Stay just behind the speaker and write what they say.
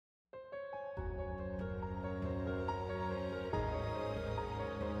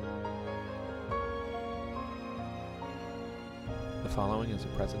following is a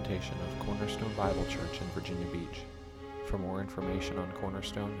presentation of Cornerstone Bible Church in Virginia Beach. For more information on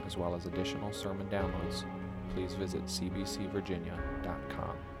Cornerstone, as well as additional sermon downloads, please visit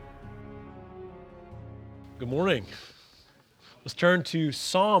cbcvirginia.com. Good morning. Let's turn to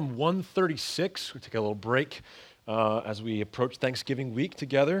Psalm 136. We'll take a little break as we approach Thanksgiving week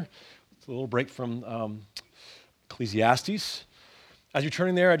together. It's a little break from Ecclesiastes. As you're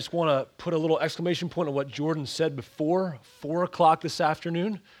turning there, I just want to put a little exclamation point on what Jordan said before. 4 o'clock this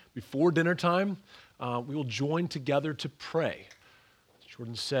afternoon, before dinner time, we will join together to pray.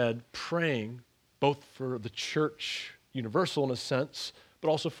 Jordan said, praying both for the church universal in a sense, but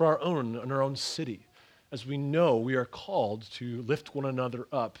also for our own city. As we know, we are called to lift one another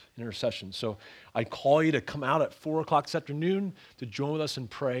up in intercession. So I call you to come out at 4 o'clock this afternoon to join with us and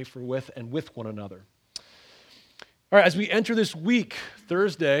pray with one another. All right, as we enter this week,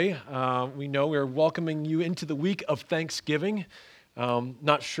 Thursday, we know we're welcoming you into the week of Thanksgiving.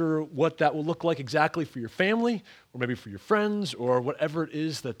 Not sure what that will look like exactly for your family, or maybe for your friends, or whatever it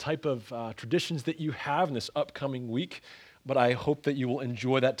is, the type of traditions that you have in this upcoming week. But I hope that you will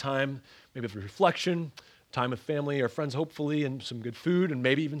enjoy that time, maybe of reflection, time with family or friends, hopefully, and some good food, and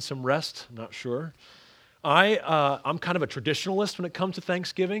maybe even some rest. I'm not sure. I'm kind of a traditionalist when it comes to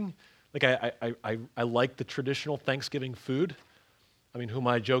Thanksgiving. Like I like the traditional Thanksgiving food. I mean, who am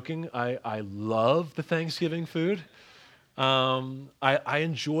I joking? I love the Thanksgiving food. I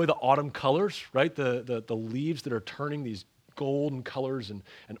enjoy the autumn colors, right? The leaves that are turning these golden colors and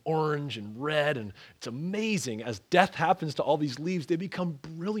orange and red, and it's amazing. As death happens to all these leaves, they become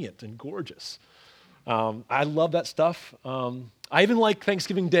brilliant and gorgeous. I love that stuff. I even like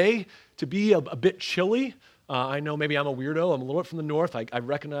Thanksgiving Day to be a bit chilly. I know maybe I'm a weirdo. I'm a little bit from the north. I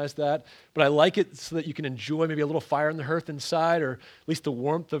recognize that. But I like it so that you can enjoy maybe a little fire in the hearth inside, or at least the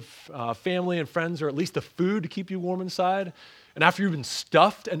warmth of family and friends, or at least the food to keep you warm inside. And after you've been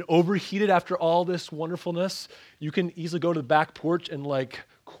stuffed and overheated after all this wonderfulness, you can easily go to the back porch and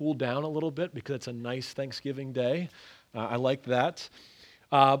cool down a little bit because it's a nice Thanksgiving day. I like that.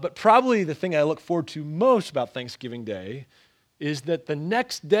 But probably the thing I look forward to most about Thanksgiving Day is that the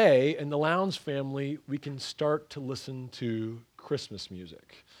next day in the Lowndes family, we can start to listen to Christmas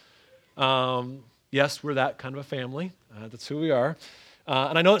music. Yes, we're that kind of a family. That's who we are.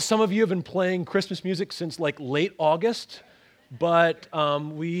 And I know that some of you have been playing Christmas music since late August, but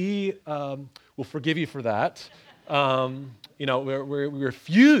we will forgive you for that. We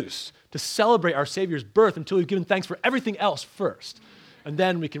refuse to celebrate our Savior's birth until we've given thanks for everything else first, and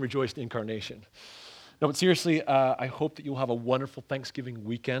then we can rejoice in the incarnation. No, but seriously, I hope that you'll have a wonderful Thanksgiving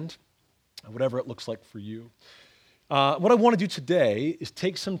weekend, whatever it looks like for you. What I want to do today is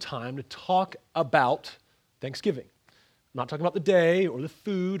take some time to talk about Thanksgiving. I'm not talking about the day or the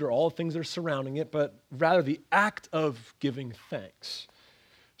food or all the things that are surrounding it, but rather the act of giving thanks.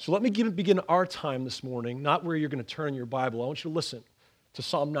 So let me begin our time this morning, not where you're going to turn in your Bible. I want you to listen to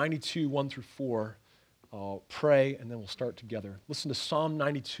Psalm 92, 1 through 4. I'll pray, and then we'll start together. Listen to Psalm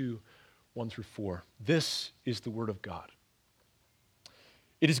 92, 1 through 4. This is the word of God.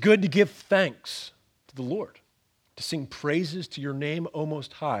 It is good to give thanks to the Lord, to sing praises to your name, O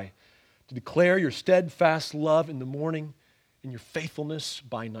Most High, to declare your steadfast love in the morning and your faithfulness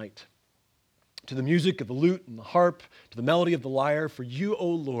by night. To the music of the lute and the harp, to the melody of the lyre, for you, O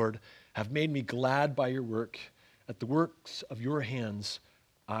Lord, have made me glad by your work. At the works of your hands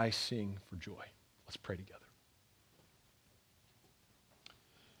I sing for joy. Let's pray together.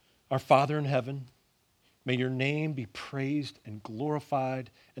 Our Father in heaven, may your name be praised and glorified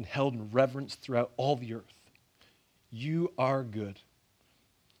and held in reverence throughout all the earth. You are good.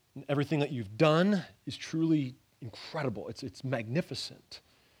 And everything that you've done is truly incredible. It's magnificent.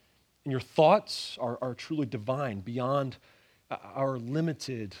 And your thoughts are truly divine, beyond our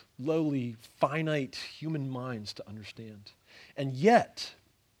limited, lowly, finite human minds to understand. And yet,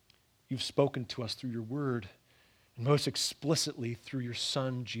 you've spoken to us through your word, and most explicitly through your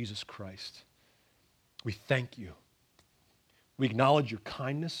Son, Jesus Christ. We thank you. We acknowledge your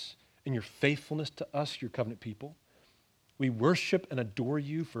kindness and your faithfulness to us, your covenant people. We worship and adore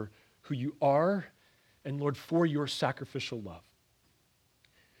you for who you are, and Lord, for your sacrificial love.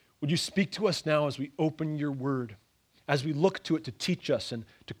 Would you speak to us now as we open your word, as we look to it to teach us and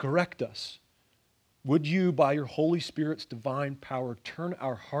to correct us? Would you, by your Holy Spirit's divine power, turn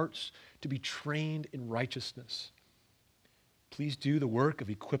our hearts to be trained in righteousness? Please do the work of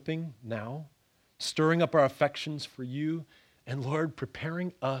equipping now, stirring up our affections for you, and Lord,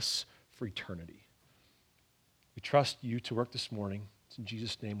 preparing us for eternity. We trust you to work this morning. It's in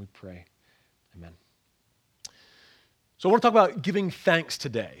Jesus' name we pray. Amen. So I want to talk about giving thanks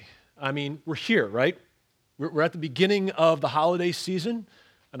today. I mean, we're here, right? We're at the beginning of the holiday season,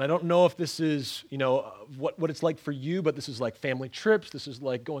 and I don't know if this is, what it's like for you, but this is like family trips. This is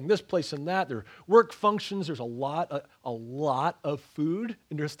like going this place and that. There are work functions. There's a lot of food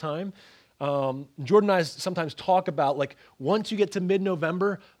in this time. Jordan and I sometimes talk about, like, once you get to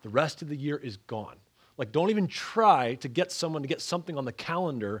mid-November, the rest of the year is gone. Like, don't even try to get someone to get something on the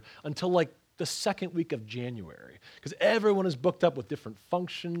calendar until, like, the second week of January, because everyone is booked up with different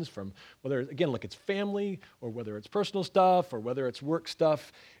functions, from whether, again, like it's family, or whether it's personal stuff, or whether it's work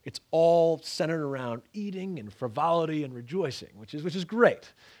stuff. It's all centered around eating and frivolity and rejoicing, which is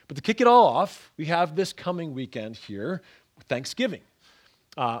great. But to kick it all off, we have this coming weekend here, Thanksgiving.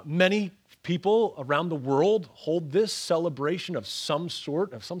 Many people around the world hold this celebration of some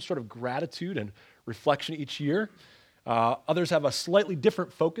sort of gratitude and reflection each year. Others have a slightly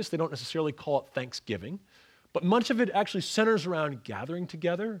different focus. They don't necessarily call it Thanksgiving, but much of it actually centers around gathering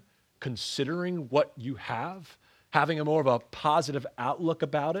together, considering what you have, having a more of a positive outlook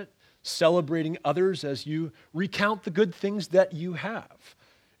about it, celebrating others as you recount the good things that you have.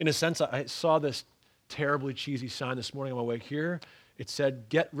 In a sense, I saw this terribly cheesy sign this morning on my way here. It said,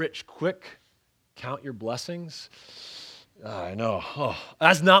 "Get rich quick, count your blessings." I know. Oh,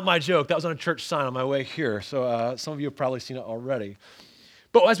 that's not my joke. That was on a church sign on my way here. So some of you have probably seen it already.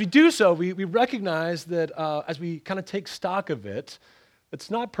 But as we do so, we recognize that as we kind of take stock of it, it's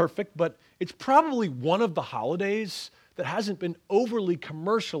not perfect, but it's probably one of the holidays that hasn't been overly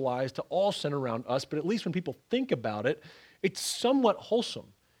commercialized to all center around us, but at least when people think about it, it's somewhat wholesome.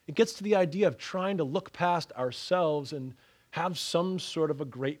 It gets to the idea of trying to look past ourselves and have some sort of a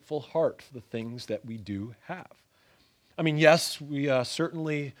grateful heart for the things that we do have. I mean, yes, we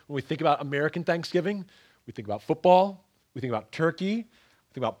certainly, when we think about American Thanksgiving, we think about football, we think about turkey,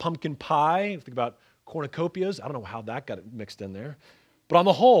 we think about pumpkin pie, we think about cornucopias. I don't know how that got mixed in there. But on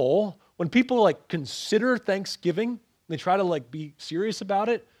the whole, when people consider Thanksgiving, they try to be serious about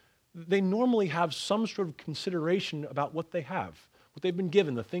it, they normally have some sort of consideration about what they have, what they've been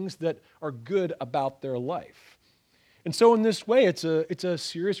given, the things that are good about their life. And so in this way, it's a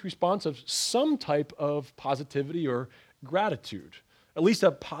serious response of some type of positivity or gratitude, at least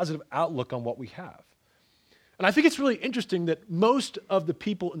a positive outlook on what we have. And I think it's really interesting that most of the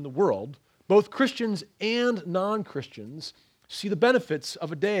people in the world, both Christians and non-Christians, see the benefits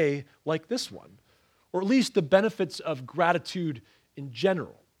of a day like this one, or at least the benefits of gratitude in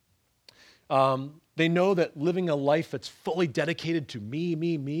general. They know that living a life that's fully dedicated to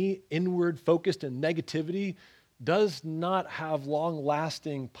me, inward focused and negativity, does not have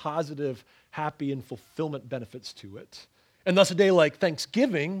long-lasting, positive, happy, and fulfillment benefits to it. And thus a day like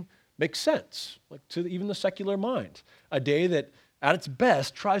Thanksgiving makes sense, to even the secular mind. A day that, at its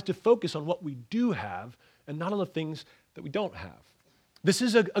best, tries to focus on what we do have and not on the things that we don't have. This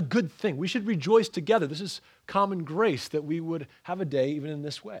is a good thing. We should rejoice together. This is common grace that we would have a day even in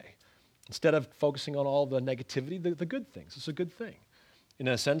this way. Instead of focusing on all the negativity, the good things. It's a good thing. In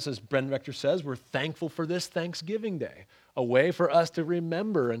a sense, as Bren Rector says, we're thankful for this Thanksgiving Day, a way for us to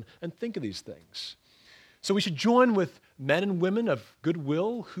remember and think of these things. So we should join with men and women of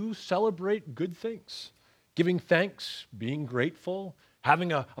goodwill who celebrate good things, giving thanks, being grateful,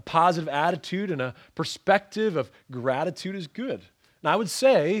 having a positive attitude and a perspective of gratitude is good. And I would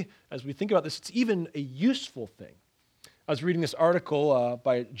say, as we think about this, it's even a useful thing. I was reading this article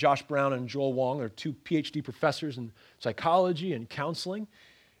by Josh Brown and Joel Wong. They're two PhD professors in psychology and counseling.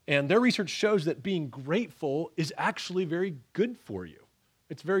 And their research shows that being grateful is actually very good for you.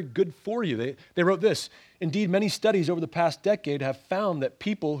 It's very good for you. They wrote this: "Indeed, many studies over the past decade have found that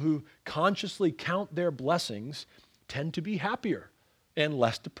people who consciously count their blessings tend to be happier and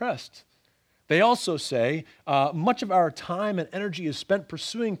less depressed. They also say much of our time and energy is spent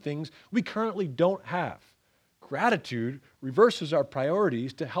pursuing things we currently don't have. Gratitude reverses our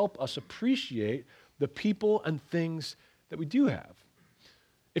priorities to help us appreciate the people and things that we do have."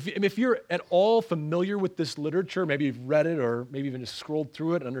 If you're at all familiar with this literature, maybe you've read it or maybe even just scrolled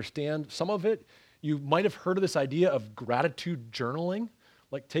through it and understand some of it, you might have heard of this idea of gratitude journaling,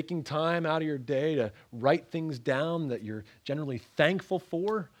 like taking time out of your day to write things down that you're generally thankful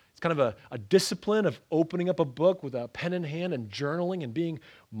for. It's kind of a discipline of opening up a book with a pen in hand and journaling and being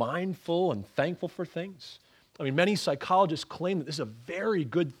mindful and thankful for things. I mean, many psychologists claim that this is a very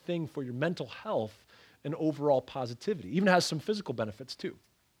good thing for your mental health and overall positivity. It even has some physical benefits too.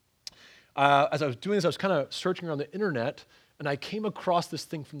 As I was doing this, I was kind of searching around the internet, and I came across this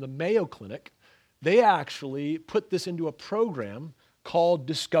thing from the Mayo Clinic. They actually put this into a program called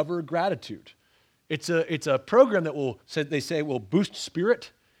Discover Gratitude. It's a program that will boost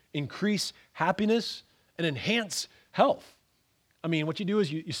spirit, increase happiness, and enhance health. I mean, what you do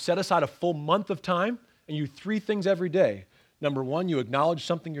is you set aside a full month of time, and you do 3 things every day. Number 1, you acknowledge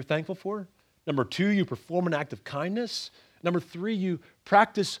something you're thankful for. Number 2, you perform an act of kindness. Number 3, you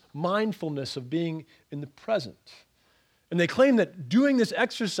practice mindfulness of being in the present. And they claim that doing this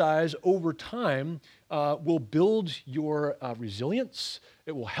exercise over time will build your resilience.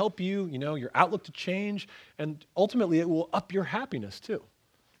 It will help you, your outlook to change, and ultimately it will up your happiness too.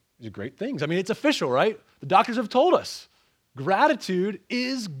 These are great things. I mean, it's official, right? The doctors have told us gratitude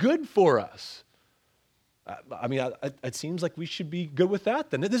is good for us. It seems like we should be good with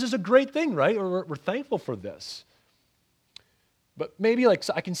that then. This is a great thing, right? We're thankful for this. But maybe I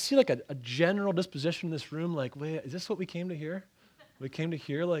can see a general disposition in this room, like, wait, is this what we came to hear? We came to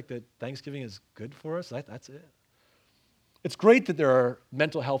hear that Thanksgiving is good for us? That's it. It's great that there are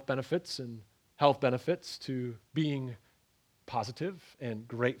mental health benefits and health benefits to being positive and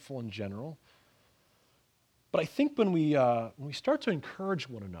grateful in general. But I think when we start to encourage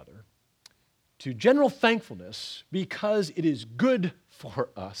one another to general thankfulness because it is good for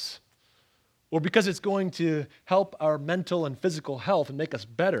us, or because it's going to help our mental and physical health and make us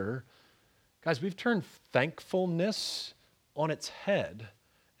better, guys, we've turned thankfulness on its head,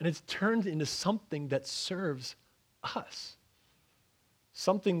 and it's turned into something that serves us.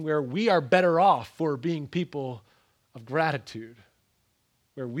 Something where we are better off for being people of gratitude,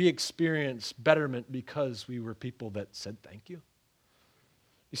 where we experience betterment because we were people that said thank you.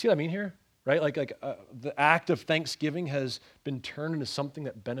 You see what I mean here? Right? The act of thanksgiving has been turned into something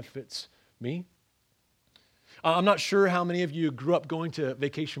that benefits me. I'm not sure how many of you grew up going to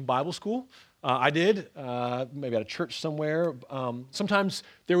Vacation Bible School. I did, maybe at a church somewhere. Sometimes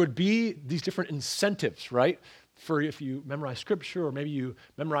there would be these different incentives, right? For if you memorize scripture, or maybe you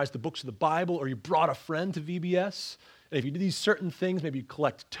memorized the books of the Bible, or you brought a friend to VBS. And if you did these certain things, maybe you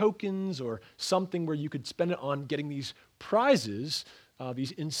collect tokens or something where you could spend it on getting these prizes,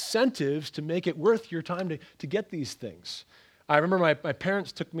 these incentives to make it worth your time to get these things. I remember my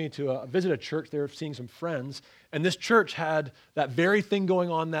parents took me to visit a church. They were seeing some friends, and this church had that very thing going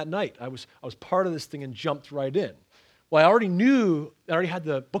on that night. I was part of this thing and jumped right in. Well, I already had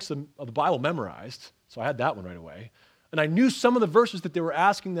the books of the Bible memorized, so I had that one right away. And I knew some of the verses that they were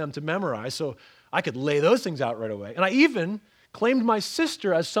asking them to memorize, so I could lay those things out right away. And I even claimed my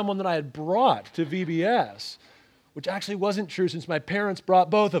sister as someone that I had brought to VBS, which actually wasn't true since my parents brought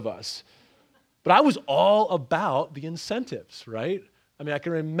both of us. But I was all about the incentives, right? I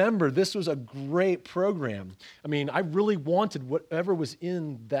can remember this was a great program. I really wanted whatever was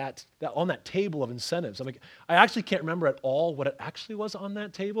in that on that table of incentives. I actually can't remember at all what it actually was on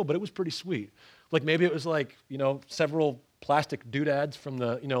that table, but it was pretty sweet. Maybe it was several plastic doodads from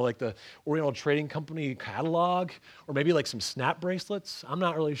the Oriental Trading Company catalog, or maybe some snap bracelets. I'm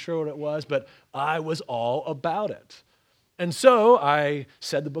not really sure what it was, but I was all about it. And so I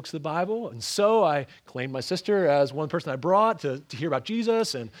said the books of the Bible, and so I claimed my sister as one person I brought to hear about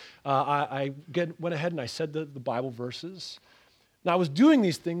Jesus, and I went ahead and I said the Bible verses. Now, I was doing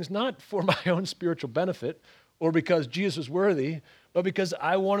these things not for my own spiritual benefit or because Jesus was worthy, but because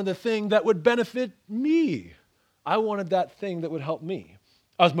I wanted the thing that would benefit me. I wanted that thing that would help me.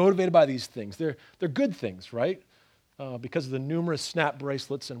 I was motivated by these things. They're good things, right? Because of the numerous snap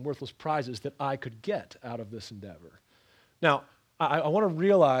bracelets and worthless prizes that I could get out of this endeavor. Now, I want you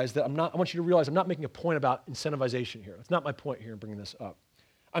to realize I'm not making a point about incentivization here. That's not my point here in bringing this up.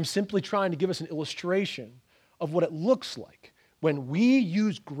 I'm simply trying to give us an illustration of what it looks like when we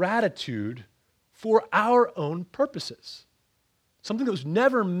use gratitude for our own purposes. Something that was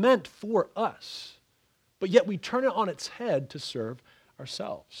never meant for us, but yet we turn it on its head to serve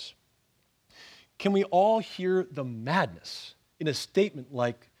ourselves. Can we all hear the madness in a statement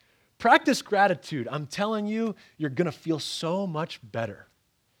like, practice gratitude. I'm telling you, you're going to feel so much better.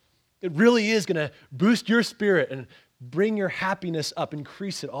 It really is going to boost your spirit and bring your happiness up,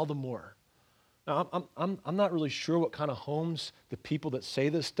 increase it all the more. Now, I'm not really sure what kind of homes the people that say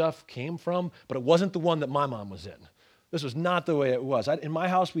this stuff came from, but it wasn't the one that my mom was in. This was not the way it was. In my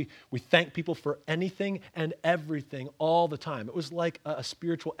house, we thank people for anything and everything all the time. It was like a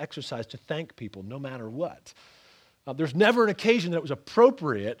spiritual exercise to thank people no matter what. There's never an occasion that it was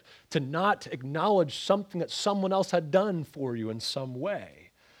appropriate to not acknowledge something that someone else had done for you in some way.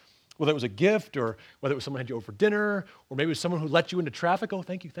 Whether it was a gift, or whether it was someone who had you over for dinner, or maybe it was someone who let you into traffic. Oh,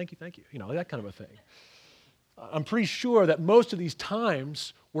 thank you, thank you, thank you. That kind of a thing. I'm pretty sure that most of these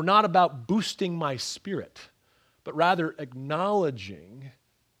times were not about boosting my spirit, but rather acknowledging,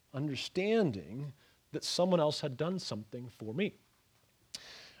 understanding that someone else had done something for me.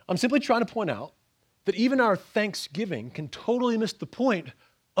 I'm simply trying to point out that even our thanksgiving can totally miss the point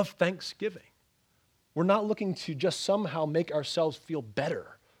of thanksgiving. We're not looking to just somehow make ourselves feel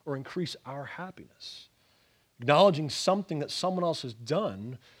better or increase our happiness. Acknowledging something that someone else has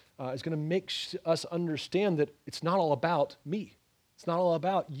done is going to make us understand that it's not all about me. It's not all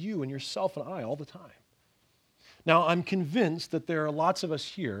about you and yourself and I all the time. Now, I'm convinced that there are lots of us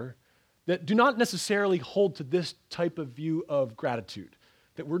here that do not necessarily hold to this type of view of gratitude,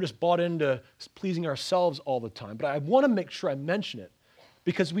 that we're just bought into pleasing ourselves all the time. But I want to make sure I mention it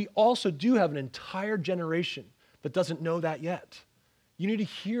because we also do have an entire generation that doesn't know that yet. You need to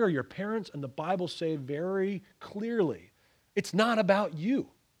hear your parents and the Bible say very clearly, it's not about you.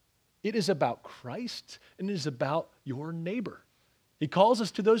 It is about Christ and it is about your neighbor. He calls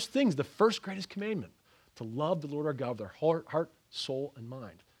us to those things, the first greatest commandment, to love the Lord our God with our heart, soul, and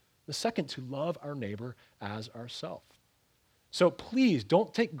mind. The second, to love our neighbor as ourselves. So please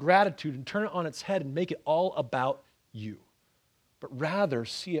don't take gratitude and turn it on its head and make it all about you, but rather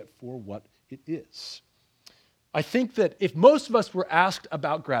see it for what it is. I think that if most of us were asked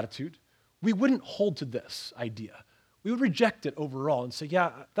about gratitude, we wouldn't hold to this idea. We would reject it overall and say,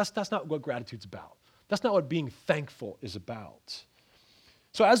 yeah, that's not what gratitude's about. That's not what being thankful is about.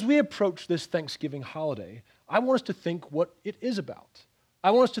 So as we approach this Thanksgiving holiday, I want us to think what it is about.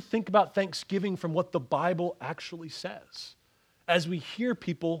 I want us to think about Thanksgiving from what the Bible actually says. As we hear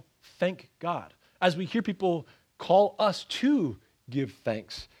people thank God, as we hear people call us to give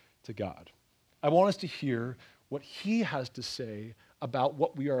thanks to God, I want us to hear what He has to say about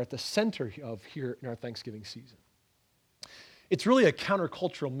what we are at the center of here in our Thanksgiving season. It's really a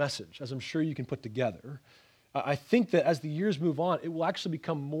countercultural message, as I'm sure you can put together. I think that as the years move on, it will actually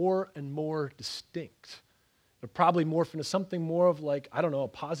become more and more distinct. It'll probably morph into something more of like, I don't know, a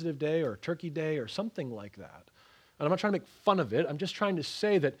positive day or a turkey day or something like that. And I'm not trying to make fun of it. I'm just trying to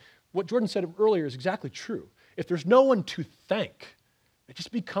say that what Jordan said earlier is exactly true. If there's no one to thank, it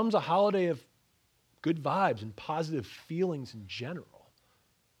just becomes a holiday of good vibes and positive feelings in general.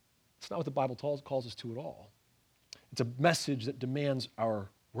 It's not what the Bible calls us to at all. It's a message that demands our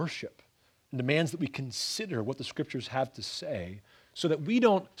worship and demands that we consider what the Scriptures have to say so that we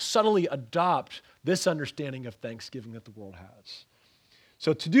don't subtly adopt this understanding of Thanksgiving that the world has.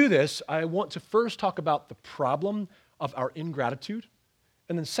 So to do this, I want to first talk about the problem of our ingratitude,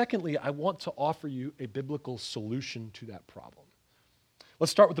 and then secondly, I want to offer you a biblical solution to that problem.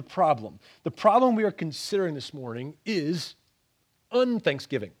 Let's start with the problem. The problem we are considering this morning is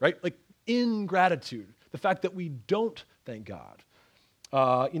unthanksgiving, right? Like ingratitude, the fact that we don't thank God.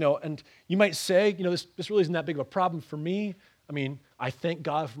 And you might say, this really isn't that big of a problem for me. I mean, I thank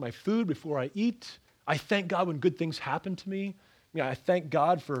God for my food before I eat. I thank God when good things happen to me. I thank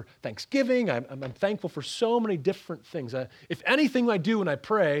God for Thanksgiving. I'm thankful for so many different things. If anything I do when I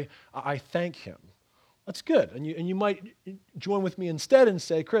pray, I thank Him. That's good. And you might join with me instead and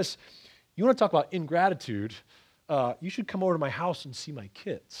say, Chris, you want to talk about ingratitude? You should come over to my house and see my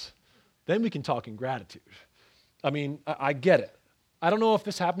kids. Then we can talk ingratitude. I mean, I get it. I don't know if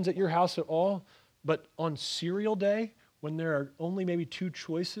this happens at your house at all, but on cereal day, when there are only maybe two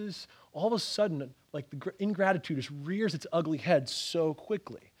choices, all of a sudden, like the ingratitude just rears its ugly head so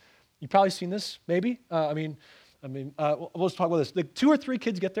quickly. You've probably seen this, maybe. Let's talk about this. Like 2 or 3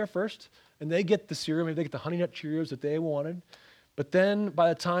 kids get there first, and they get the cereal. Maybe they get the Honey Nut Cheerios that they wanted. But then by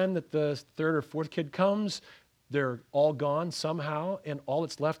the time that the 3rd or 4th kid comes, they're all gone somehow, and all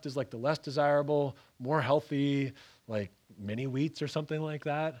that's left is like the less desirable, more healthy, like mini wheats or something like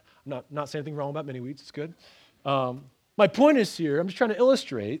that. I'm not saying anything wrong about mini wheats. It's good. My point is here, I'm just trying to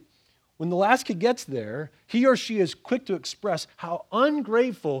illustrate, when the last kid gets there, he or she is quick to express how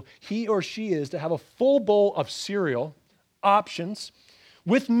ungrateful he or she is to have a full bowl of cereal, options,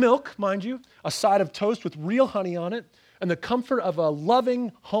 with milk, mind you, a side of toast with real honey on it, and the comfort of a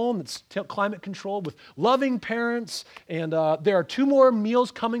loving home that's climate controlled with loving parents, and there are 2 more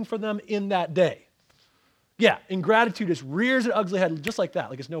meals coming for them in that day. Yeah, ingratitude just rears its ugly head just like that,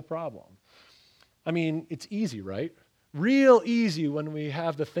 like it's no problem. I mean, it's easy, right? Real easy when we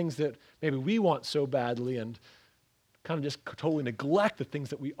have the things that maybe we want so badly and kind of just totally neglect the things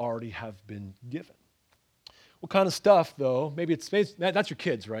that we already have been given. What kind of stuff, though? Maybe that's your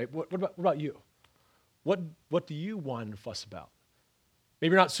kids, right? What about you? What do you whine and fuss about?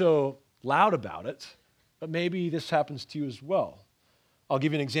 Maybe you're not so loud about it, but maybe this happens to you as well. I'll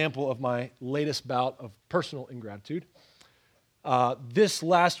give you an example of my latest bout of personal ingratitude. This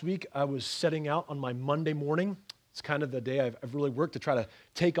last week, I was setting out on my Monday morning. It's kind of the day I've really worked to try to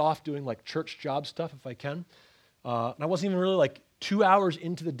take off doing like church job stuff if I can. And I wasn't even really like 2 hours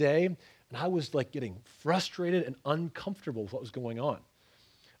into the day, and I was like getting frustrated and uncomfortable with what was going on.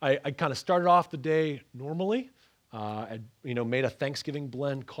 I kind of started off the day normally. I'd made a Thanksgiving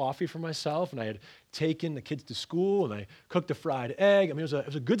blend coffee for myself, and I had taken the kids to school, and I cooked a fried egg. I mean, it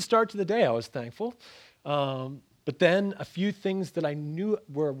was a good start to the day. I was thankful. But then a few things that I knew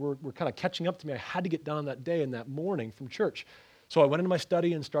were kind of catching up to me, I had to get done that day and that morning from church. So I went into my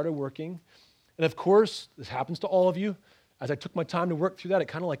study and started working. And of course, this happens to all of you. As I took my time to work through that, it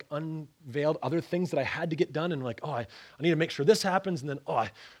kind of like unveiled other things that I had to get done. And like, I need to make sure this happens. And then,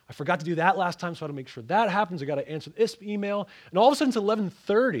 I forgot to do that last time, so I got to make sure that happens. I got to answer this email. And all of a sudden it's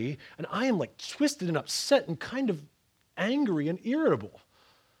 11:30, and I am like twisted and upset and kind of angry and irritable.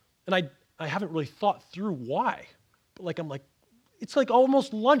 And I haven't really thought through why. But I'm like, it's like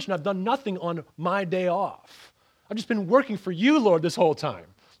almost lunch, and I've done nothing on my day off. I've just been working for you, Lord, this whole time.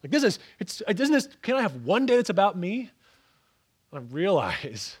 Like can I have one day that's about me? And I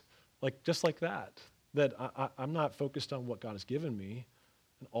realize, just like that I'm not focused on what God has given me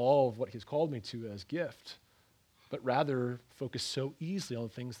and all of what He's called me to as gift, but rather focus so easily on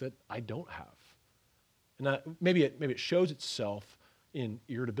things that I don't have. And maybe it shows itself in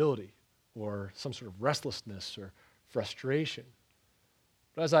irritability or some sort of restlessness or frustration.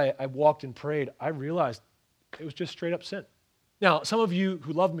 But as I walked and prayed, I realized it was just straight up sin. Now, some of you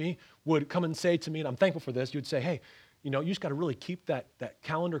who love me would come and say to me, and I'm thankful for this, you'd say, hey, you just got to really keep that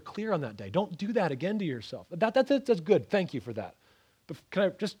calendar clear on that day. Don't do that again to yourself. That's good. Thank you for that. But can I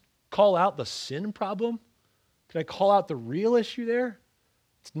just call out the sin problem? Can I call out the real issue there?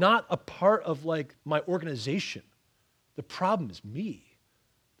 It's not a part of my organization. The problem is me.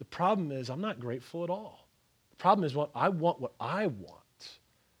 The problem is I'm not grateful at all. The problem is I want what I want.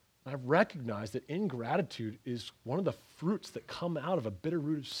 And I recognize that ingratitude is one of the fruits that come out of a bitter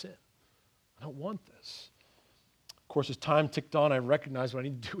root of sin. I don't want this. Of course, as time ticked on, I recognized what I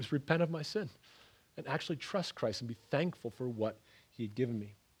needed to do was repent of my sin and actually trust Christ and be thankful for what He had given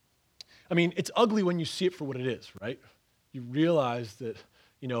me. I mean, it's ugly when you see it for what it is, right? You realize that,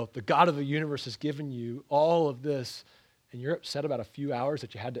 the God of the universe has given you all of this, and you're upset about a few hours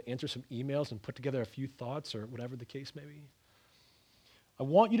that you had to answer some emails and put together a few thoughts or whatever the case may be. I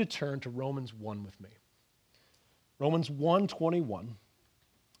want you to turn to Romans 1 with me. Romans 1:21.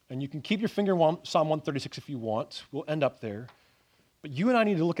 And you can keep your finger on Psalm 136 if you want. We'll end up there. But you and I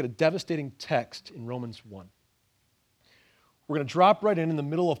need to look at a devastating text in Romans 1. We're going to drop right in the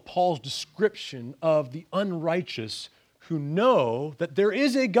middle of Paul's description of the unrighteous who know that there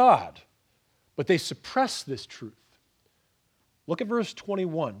is a God, but they suppress this truth. Look at verse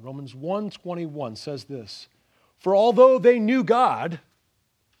 21. Romans 1:21 says this, "For although they knew God,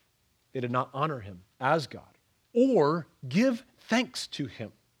 they did not honor Him as God or give thanks to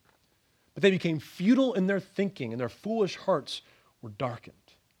Him. But they became futile in their thinking, and their foolish hearts were darkened."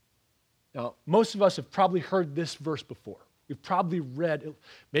 Now, most of us have probably heard this verse before. We've probably read,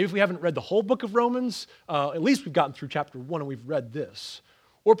 maybe if we haven't read the whole book of Romans, at least we've gotten through chapter 1 and we've read this.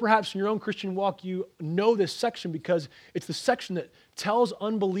 Or perhaps in your own Christian walk, you know this section because it's the section that tells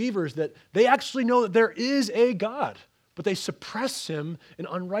unbelievers that they actually know that there is a God, but they suppress Him in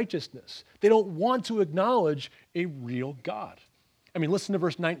unrighteousness. They don't want to acknowledge a real God. I mean, listen to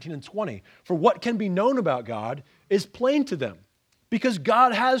verse 19 and 20. "For what can be known about God is plain to them, because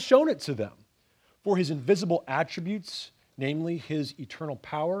God has shown it to them. For His invisible attributes, namely His eternal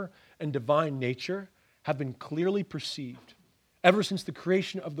power and divine nature, have been clearly perceived ever since the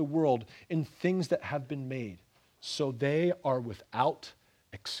creation of the world in things that have been made. So they are without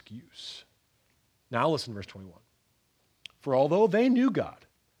excuse." Now listen to verse 21. "For although they knew God,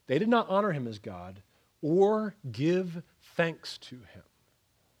 they did not honor Him as God or give thanks to Him."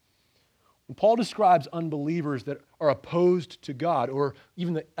 When Paul describes unbelievers that are opposed to God, or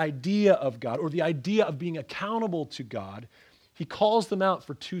even the idea of God, or the idea of being accountable to God, he calls them out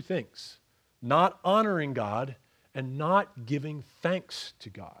for two things: not honoring God and not giving thanks to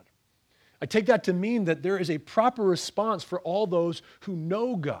God. I take that to mean that there is a proper response for all those who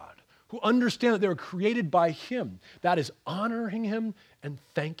know God, who understand that they were created by Him. That is honoring Him and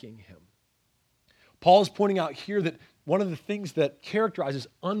thanking Him. Paul is pointing out here that one of the things that characterizes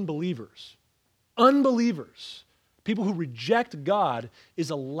unbelievers, people who reject God, is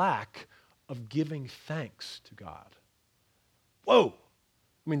a lack of giving thanks to God. Whoa!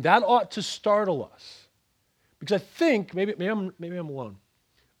 I mean, that ought to startle us. Because I think, maybe I'm alone.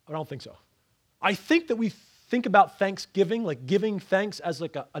 I don't think so. I think that we think about Thanksgiving, like giving thanks, as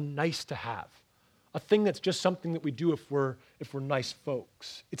like a nice to have. A thing that's just something that we do if we're nice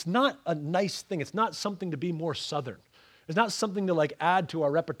folks. It's not a nice thing. It's not something to be more Southern. It's not something to add to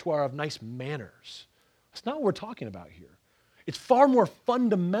our repertoire of nice manners. That's not what we're talking about here. It's far more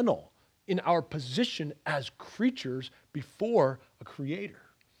fundamental in our position as creatures before a creator.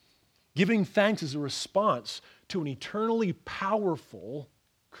 Giving thanks is a response to an eternally powerful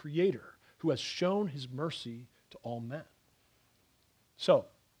creator who has shown His mercy to all men. So,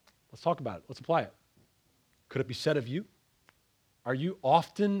 let's talk about it. Let's apply it. Could it be said of you? Are you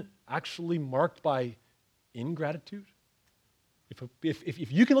often actually marked by ingratitude?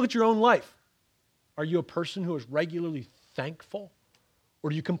 If you can look at your own life, are you a person who is regularly thankful? Or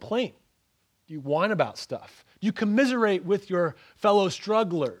do you complain? Do you whine about stuff? Do you commiserate with your fellow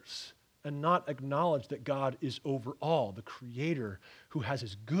strugglers and not acknowledge that God is over all, the Creator who has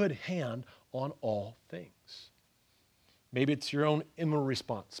His good hand on all things? Maybe it's your own inward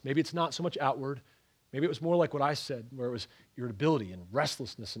response. Maybe it's not so much outward. Maybe it was more like what I said, where it was irritability and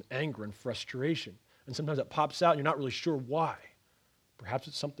restlessness and anger and frustration. And sometimes it pops out and you're not really sure why. Perhaps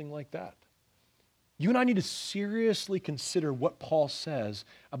it's something like that. You and I need to seriously consider what Paul says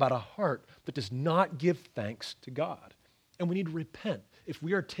about a heart that does not give thanks to God. And we need to repent if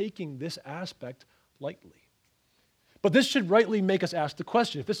we are taking this aspect lightly. But this should rightly make us ask the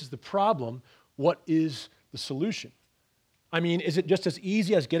question, if this is the problem, what is the solution? I mean, is it just as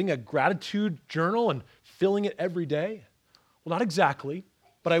easy as getting a gratitude journal and filling it every day? Well, not exactly,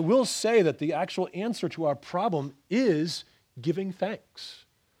 but I will say that the actual answer to our problem is giving thanks.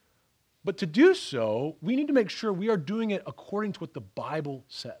 But to do so, we need to make sure we are doing it according to what the Bible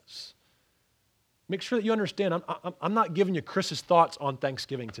says. Make sure that you understand, I'm not giving you Chris's thoughts on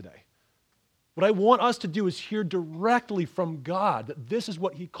Thanksgiving today. What I want us to do is hear directly from God that this is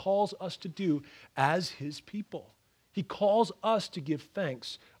what He calls us to do as His people. He calls us to give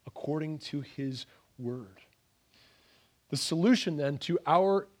thanks according to His word. The solution then to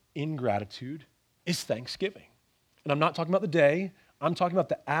our ingratitude is thanksgiving. And I'm not talking about the day, I'm talking about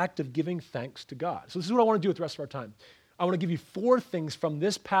the act of giving thanks to God. So this is what I want to do with the rest of our time. I want to give you 4 things from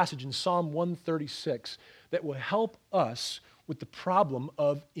this passage in Psalm 136 that will help us with the problem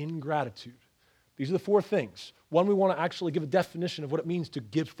of ingratitude. These are the 4 things. 1, we want to actually give a definition of what it means to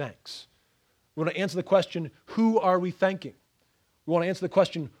give thanks. We want to answer the question, who are we thanking? We want to answer the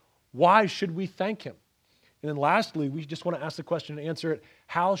question, why should we thank Him? And then lastly, we just want to ask the question and answer it,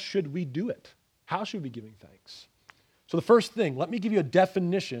 how should we do it? How should we be giving thanks? So the first thing, let me give you a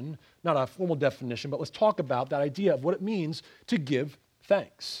definition, not a formal definition, but let's talk about that idea of what it means to give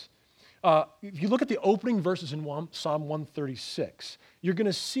thanks. If you look at the opening verses in Psalm 136, you're going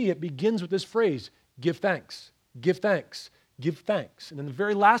to see it begins with this phrase, give thanks, give thanks, give thanks. And in the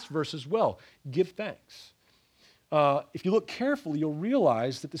very last verse as well, give thanks. If you look carefully, you'll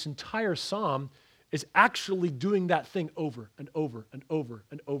realize that this entire psalm is actually doing that thing over and over and over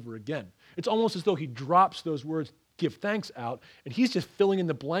and over again. It's almost as though he drops those words, give thanks out, and he's just filling in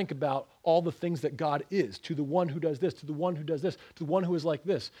the blank about all the things that God is, to the one who does this, to the one who does this, to the one who is like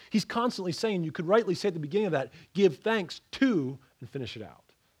this. He's constantly saying, you could rightly say at the beginning of that, give thanks to, and finish it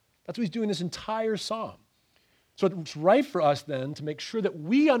out. That's what he's doing this entire psalm. So it's right for us then to make sure that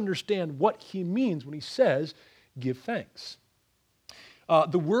we understand what he means when he says, give thanks.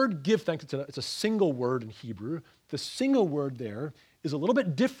 The word give thanks, it's a single word in Hebrew. The single word there is a little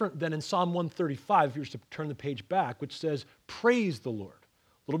bit different than in Psalm 135, if you were to turn the page back, which says, praise the Lord.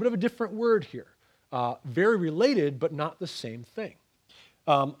 A little bit of a different word here. Very related, but not the same thing.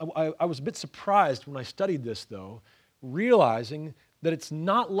 I was a bit surprised when I studied this, though, realizing that it's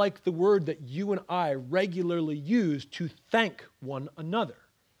not like the word that you and I regularly use to thank one another,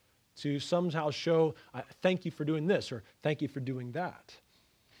 to somehow show, thank you for doing this, or thank you for doing that.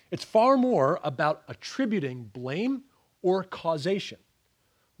 It's far more about attributing blame or causation.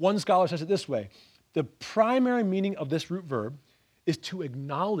 One scholar says it this way, the primary meaning of this root verb is to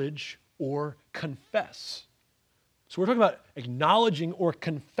acknowledge or confess. So we're talking about acknowledging or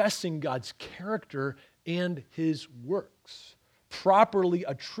confessing God's character and His works, properly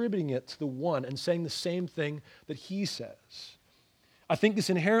attributing it to the one and saying the same thing that He says. I think this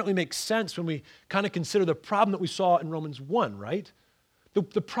inherently makes sense when we kind of consider the problem that we saw in Romans 1, right?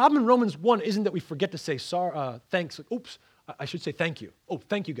 The problem in Romans 1 isn't that we forget to say thanks. Like, oops, I should say thank you. Oh,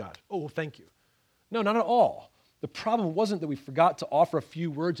 thank you, God. Oh, well, thank you. No, not at all. The problem wasn't that we forgot to offer a few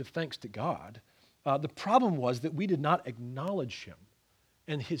words of thanks to God. The problem was that we did not acknowledge Him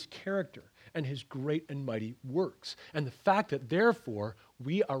and His character and His great and mighty works. And the fact that, therefore,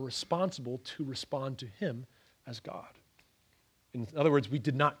 we are responsible to respond to Him as God. In other words, we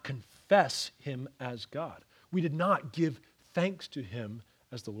did not confess Him as God. We did not give thanks to Him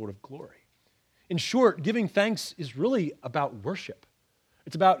as the Lord of glory. In short, giving thanks is really about worship.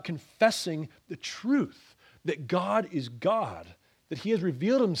 It's about confessing the truth that God is God, that He has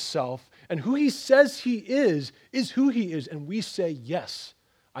revealed Himself, and who He says He is who He is. And we say, yes,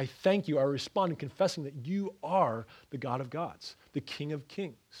 I thank you. I respond in confessing that you are the God of gods, the King of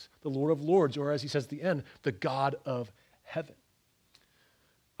kings, the Lord of lords, or as He says at the end, the God of heaven.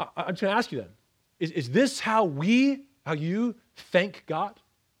 I'm just going to ask you then, is this how you thank God?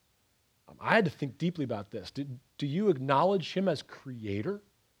 I had to think deeply about this. Do you acknowledge him as creator,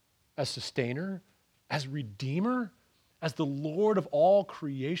 as sustainer, as redeemer, as the Lord of all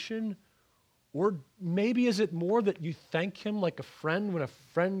creation? Or maybe is it more that you thank him like a friend when a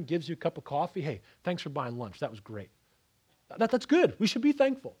friend gives you a cup of coffee? Hey, thanks for buying lunch. That was great. That's good. We should be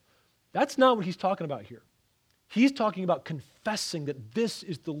thankful. That's not what he's talking about here. He's talking about confessing that this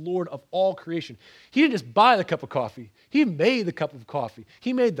is the Lord of all creation. He didn't just buy the cup of coffee. He made the cup of coffee.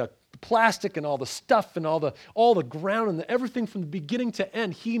 He made the plastic and all the stuff and all the ground and everything from the beginning to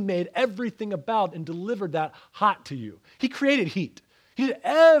end. He made everything about and delivered that hot to you. He created heat. He did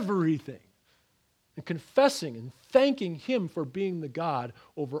everything. And confessing and thanking him for being the God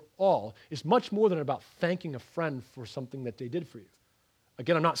over all is much more than about thanking a friend for something that they did for you.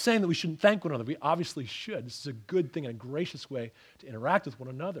 Again, I'm not saying that we shouldn't thank one another. We obviously should. This is a good thing and a gracious way to interact with one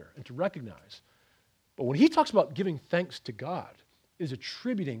another and to recognize. But when he talks about giving thanks to God, it is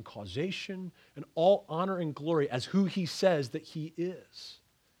attributing causation and all honor and glory as who he says that he is.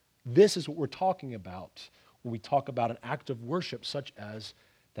 This is what we're talking about when we talk about an act of worship such as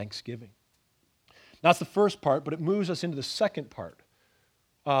thanksgiving. That's the first part, but it moves us into the second part.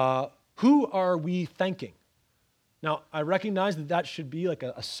 Who are we thanking? Now, I recognize that should be like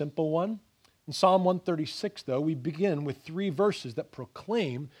a simple one. In Psalm 136, though, we begin with 3 verses that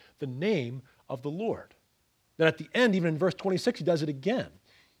proclaim the name of the Lord. Then at the end, even in verse 26, he does it again.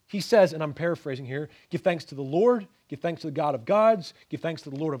 He says, and I'm paraphrasing here, give thanks to the Lord, give thanks to the God of gods, give thanks to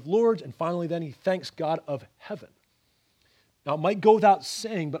the Lord of lords, and finally then he thanks God of heaven. Now, it might go without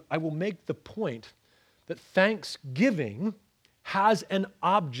saying, but I will make the point that thanksgiving has an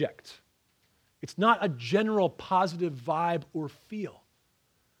object. It's not a general positive vibe or feel.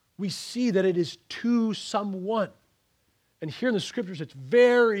 We see that it is to someone. And here in the scriptures, it's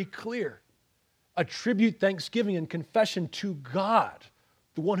very clear. Attribute thanksgiving and confession to God,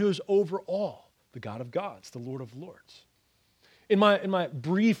 the one who is over all, the God of gods, the Lord of lords. In my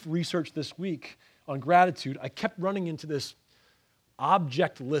brief research this week on gratitude, I kept running into this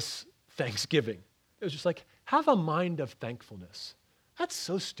objectless thanksgiving. It was just like, have a mind of thankfulness. That's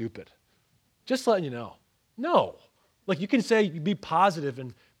so stupid. Just letting you know. No. Like you can say, be positive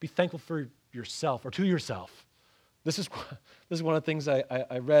and be thankful for yourself or to yourself. This is one of the things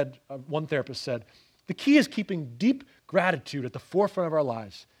I read. One therapist said, the key is keeping deep gratitude at the forefront of our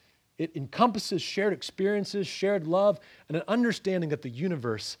lives. It encompasses shared experiences, shared love, and an understanding that the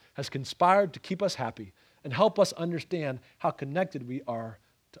universe has conspired to keep us happy and help us understand how connected we are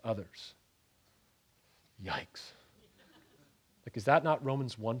to others. Yikes. Like, is that not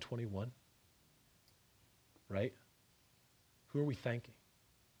Romans 1:21? Right? Who are we thanking?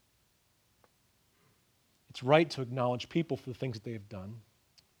 It's right to acknowledge people for the things that they have done.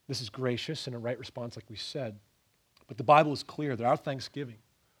 This is gracious and a right response, like we said. But the Bible is clear that our thanksgiving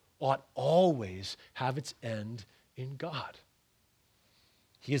ought always have its end in God.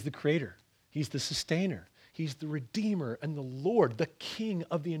 He is the creator. He's the sustainer. He's the redeemer and the Lord, the king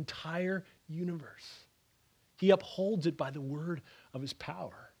of the entire universe. He upholds it by the word of his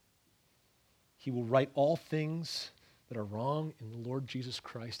power. He will right all things that are wrong in the Lord Jesus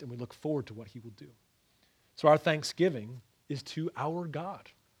Christ, and we look forward to what he will do. So our thanksgiving is to our God,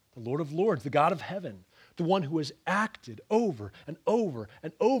 the Lord of lords, the God of heaven, the one who has acted over and over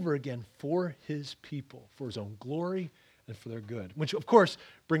and over again for his people, for his own glory and for their good. Which, of course,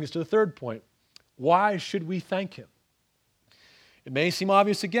 brings us to the third point. Why should we thank him? It may seem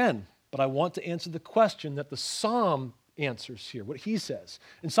obvious again, but I want to answer the question that the psalm answers here, what he says.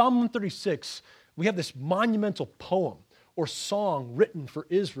 In Psalm 136, we have this monumental poem or song written for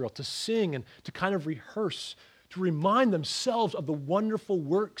Israel to sing and to kind of rehearse, to remind themselves of the wonderful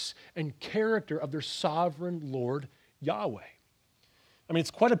works and character of their sovereign Lord, Yahweh. I mean, it's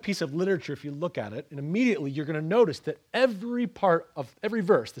quite a piece of literature if you look at it, and immediately you're going to notice that every part of every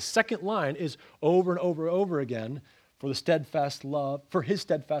verse, the second line is over and over and over again, for his steadfast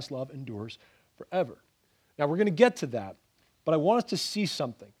love endures forever. Now, we're going to get to that, but I want us to see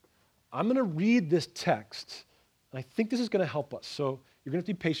something. I'm going to read this text, and I think this is going to help us. So you're going to have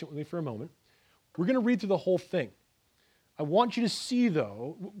to be patient with me for a moment. We're going to read through the whole thing. I want you to see,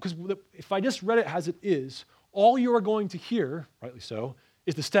 though, because if I just read it as it is, all you are going to hear, rightly so,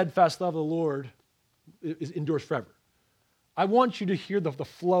 is the steadfast love of the Lord endures forever. I want you to hear the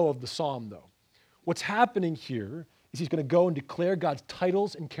flow of the psalm, though. What's happening here is he's going to go and declare God's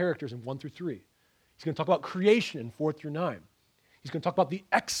titles and characters in 1 through 3. He's going to talk about creation in 4 through 9. He's going to talk about the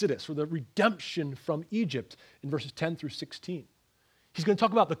Exodus, or the redemption from Egypt, in verses 10 through 16. He's going to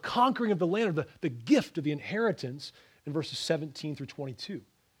talk about the conquering of the land, or the gift of the inheritance, in verses 17 through 22.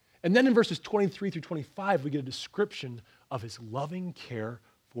 And then in verses 23 through 25, we get a description of his loving care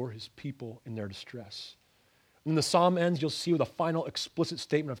for his people in their distress. When the psalm ends, you'll see with a final explicit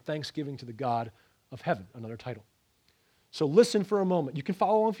statement of thanksgiving to the God of heaven, another title. So listen for a moment. You can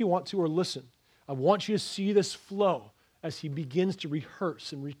follow along if you want to, or listen. I want you to see this flow as he begins to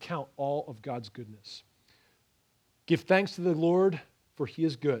rehearse and recount all of God's goodness. Give thanks to the Lord, for he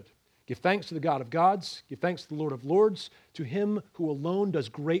is good. Give thanks to the God of gods. Give thanks to the Lord of lords, to him who alone does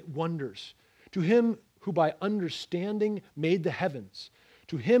great wonders, to him who by understanding made the heavens,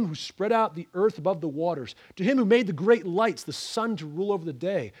 to him who spread out the earth above the waters, to him who made the great lights, the sun to rule over the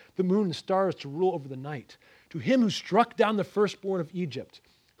day, the moon and stars to rule over the night, to him who struck down the firstborn of Egypt,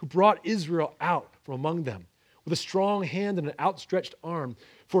 who brought Israel out from among them with a strong hand and an outstretched arm,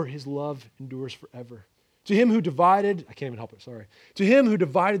 for his love endures forever. To him who divided, I can't even help it, sorry. To him who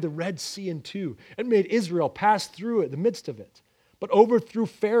divided the Red Sea in two and made Israel pass through it, the midst of it, but overthrew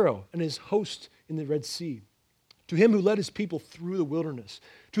Pharaoh and his host in the Red Sea. To him who led his people through the wilderness.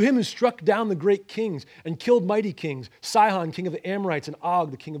 To him who struck down the great kings and killed mighty kings, Sihon, king of the Amorites, and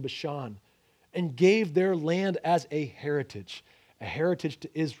Og, the king of Bashan, and gave their land as a heritage to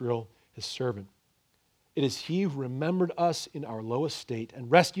Israel, his servant. It is he who remembered us in our low estate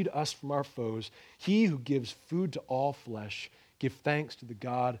and rescued us from our foes, he who gives food to all flesh. Give thanks to the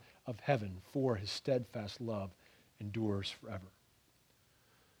God of heaven, for his steadfast love endures forever.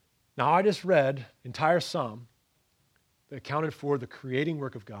 Now, I just read the entire psalm that accounted for the creating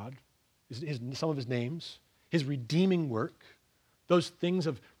work of God, some of his names, his redeeming work, those things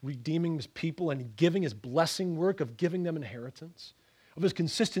of redeeming his people and giving his blessing work of giving them inheritance, of his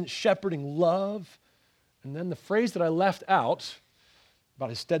consistent shepherding love. And then the phrase that I left out about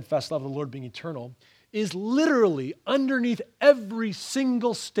his steadfast love of the Lord being eternal is literally underneath every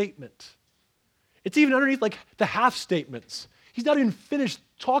single statement. It's even underneath like the half statements. He's not even finished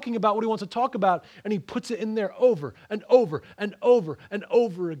talking about what he wants to talk about, and he puts it in there over and over and over and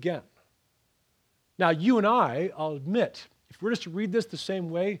over again. Now, you and I'll admit, if we're just to read this the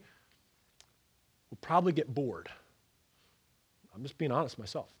same way, we'll probably get bored. I'm just being honest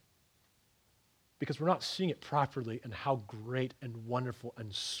myself. Because we're not seeing it properly and how great and wonderful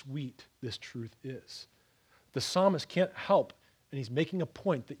and sweet this truth is. The psalmist can't help, and he's making a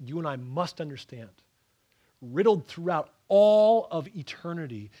point that you and I must understand. Riddled throughout all of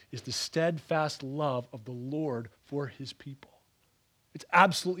eternity is the steadfast love of the Lord for his people. It's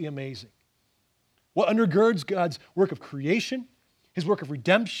absolutely amazing. What undergirds God's work of creation, his work of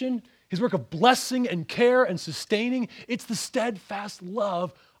redemption, his work of blessing and care and sustaining, it's the steadfast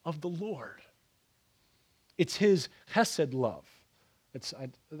love of the Lord. It's his hesed love. That's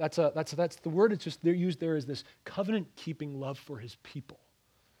the word. It's just they're used there as this covenant-keeping love for his people.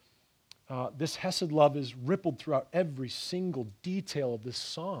 This hesed love is rippled throughout every single detail of this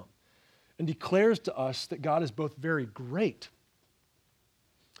psalm and declares to us that God is both very great,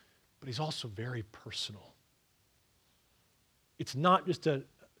 but he's also very personal. It's not just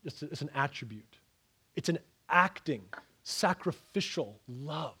it's an attribute. It's an acting, sacrificial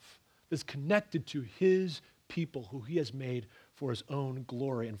love that's connected to his people who he has made for his own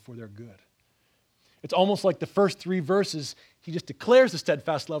glory and for their good. It's almost like the first three verses, he just declares the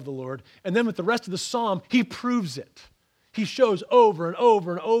steadfast love of the Lord, and then with the rest of the psalm, he proves it. He shows over and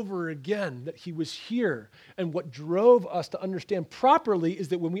over and over again that he was here. And what drove us to understand properly is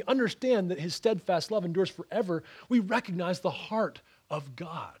that when we understand that his steadfast love endures forever, we recognize the heart of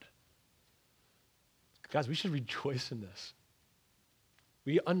God. Guys, we should rejoice in this.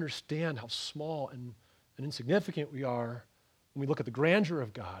 We understand how small and insignificant we are when we look at the grandeur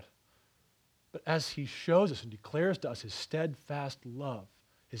of God. But as he shows us and declares to us his steadfast love,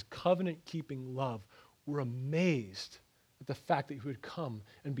 his covenant-keeping love, we're amazed at the fact that he would come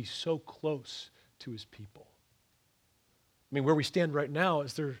and be so close to his people. I mean, where we stand right now,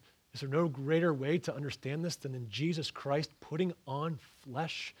 is there no greater way to understand this than in Jesus Christ putting on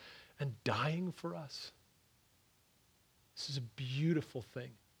flesh and dying for us? This is a beautiful thing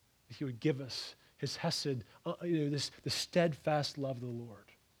that he would give us his hesed, this steadfast love of the Lord.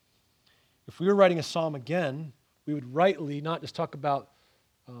 If we were writing a psalm again, we would rightly not just talk about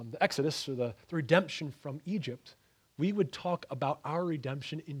the Exodus or the redemption from Egypt. We would talk about our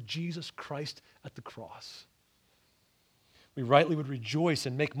redemption in Jesus Christ at the cross. We rightly would rejoice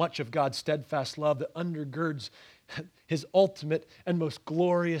and make much of God's steadfast love that undergirds his ultimate and most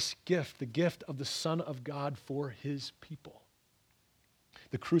glorious gift, the gift of the Son of God for his people.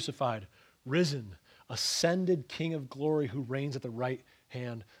 The crucified, risen, ascended King of glory who reigns at the right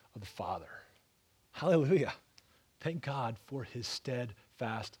hand of the Father. Hallelujah. Thank God for his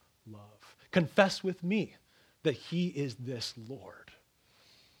steadfast love. Confess with me that he is this Lord.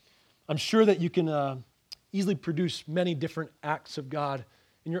 I'm sure that you can easily produce many different acts of God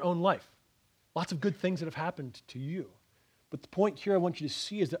in your own life. Lots of good things that have happened to you. But the point here I want you to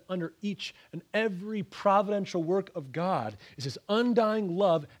see is that under each and every providential work of God is his undying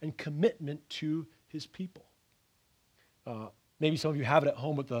love and commitment to his people. Maybe some of you have it at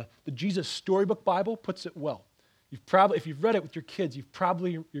home, but the Jesus Storybook Bible puts it well. If you've read it with your kids, you're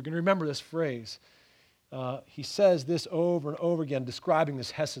going to remember this phrase. He says this over and over again, describing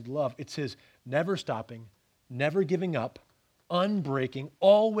this Hesed love. It's his never stopping, never giving up, unbreaking,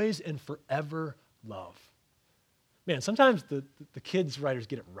 always and forever love. Man, sometimes the kids' writers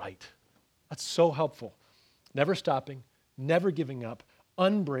get it right. That's so helpful. Never stopping, never giving up,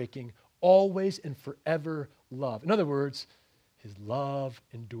 unbreaking, always and forever love. In other words, his love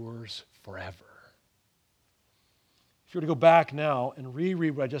endures forever. If you were to go back now and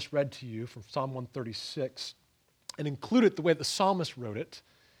reread what I just read to you from Psalm 136 and include it the way the psalmist wrote it,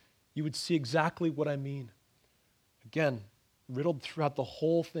 you would see exactly what I mean. Again, riddled throughout the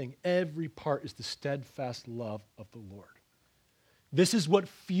whole thing, every part is the steadfast love of the Lord. This is what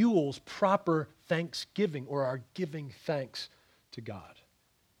fuels proper thanksgiving or our giving thanks to God.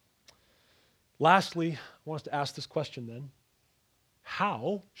 Lastly, I want us to ask this question then.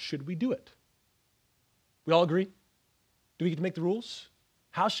 How should we do it? We all agree? Do we get to make the rules?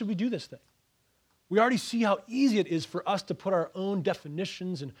 How should we do this thing? We already see how easy it is for us to put our own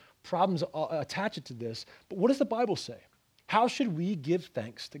definitions and problems attached to this, but what does the Bible say? How should we give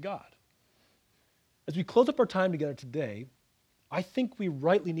thanks to God? As we close up our time together today, I think we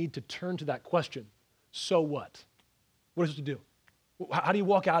rightly need to turn to that question. So what? What is it to do? How do you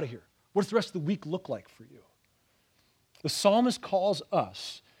walk out of here? What does the rest of the week look like for you? The psalmist calls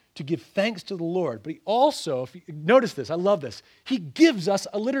us to give thanks to the Lord, but he also, if you notice this, I love this, he gives us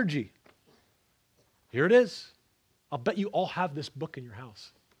a liturgy. Here it is. I'll bet you all have this book in your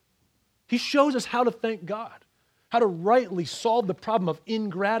house. He shows us how to thank God, how to rightly solve the problem of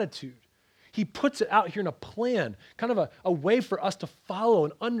ingratitude. He puts it out here in a plan, kind of a way for us to follow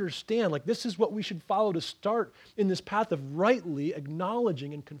and understand, like this is what we should follow to start in this path of rightly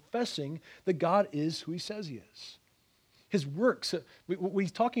acknowledging and confessing that God is who he says he is. His works, what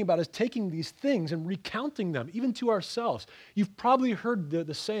he's talking about is taking these things and recounting them, even to ourselves. You've probably heard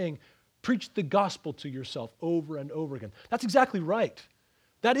the saying, preach the gospel to yourself over and over again. That's exactly right.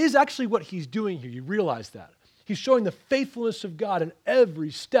 That is actually what he's doing here. You realize that. He's showing the faithfulness of God in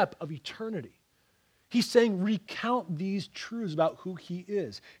every step of eternity. He's saying, recount these truths about who he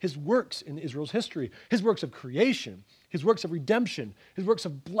is, his works in Israel's history, his works of creation, his works of redemption, his works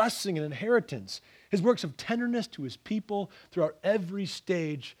of blessing and inheritance, his works of tenderness to his people throughout every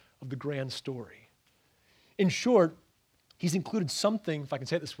stage of the grand story. In short, he's included something, if I can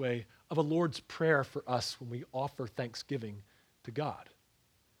say it this way, of a Lord's Prayer for us when we offer thanksgiving to God.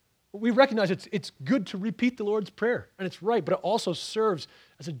 We recognize it's good to repeat the Lord's Prayer, and it's right, but it also serves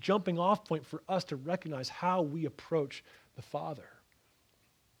as a jumping off point for us to recognize how we approach the Father.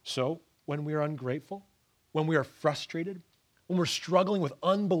 So, when we are ungrateful, when we are frustrated, when we're struggling with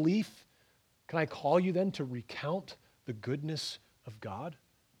unbelief, can I call you then to recount the goodness of God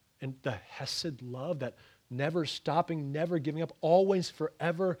and the Hesed love, that never stopping, never giving up, always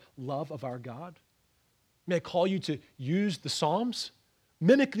forever love of our God? May I call you to use the Psalms?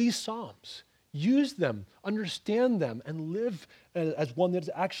 Mimic these Psalms. Use them, understand them, and live as one that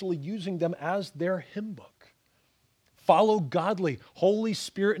is actually using them as their hymn book. Follow godly, Holy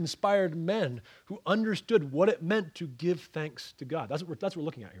Spirit-inspired men who understood what it meant to give thanks to God. That's what we're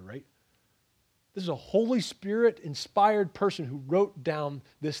looking at here, right? This is a Holy Spirit-inspired person who wrote down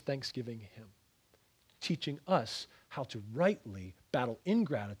this Thanksgiving hymn, teaching us how to rightly battle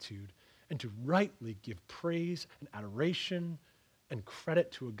ingratitude and to rightly give praise and adoration and credit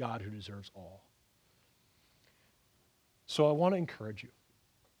to a God who deserves all. So I want to encourage you,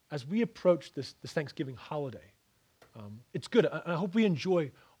 as we approach this Thanksgiving holiday, it's good. I hope we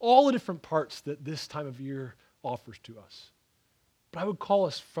enjoy all the different parts that this time of year offers to us. But I would call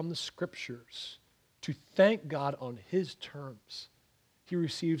us from the Scriptures to thank God on his terms. He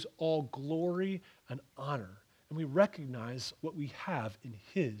receives all glory and honor, and we recognize what we have in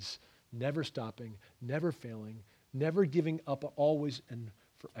his never stopping, never failing, never giving up, always and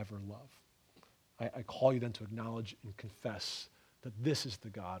forever love. I call you then to acknowledge and confess that this is the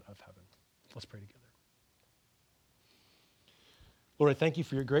God of heaven. Let's pray together. Lord, I thank you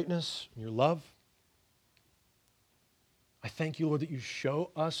for your greatness and your love. I thank you, Lord, that you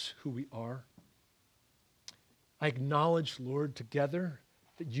show us who we are. I acknowledge, Lord, together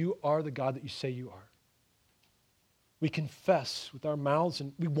that you are the God that you say you are. We confess with our mouths,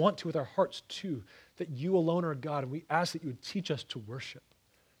 and we want to with our hearts too, that you alone are God, and we ask that you would teach us to worship.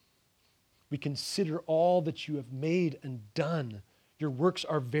 We consider all that you have made and done, Your works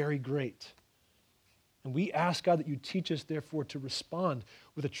are very great. And we ask, God, that you teach us, therefore, to respond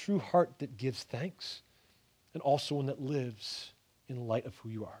with a true heart that gives thanks and also one that lives in light of who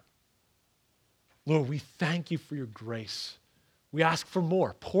you are. Lord, we thank you for your grace. We ask for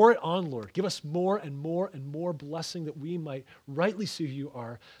more. Pour it on, Lord. Give us more and more and more blessing that we might rightly see who you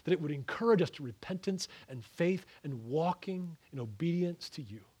are, that it would encourage us to repentance and faith and walking in obedience to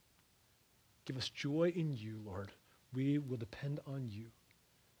you. Give us joy in you, Lord. We will depend on you.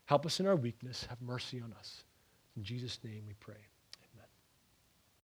 Help us in our weakness. Have mercy on us. In Jesus' name we pray.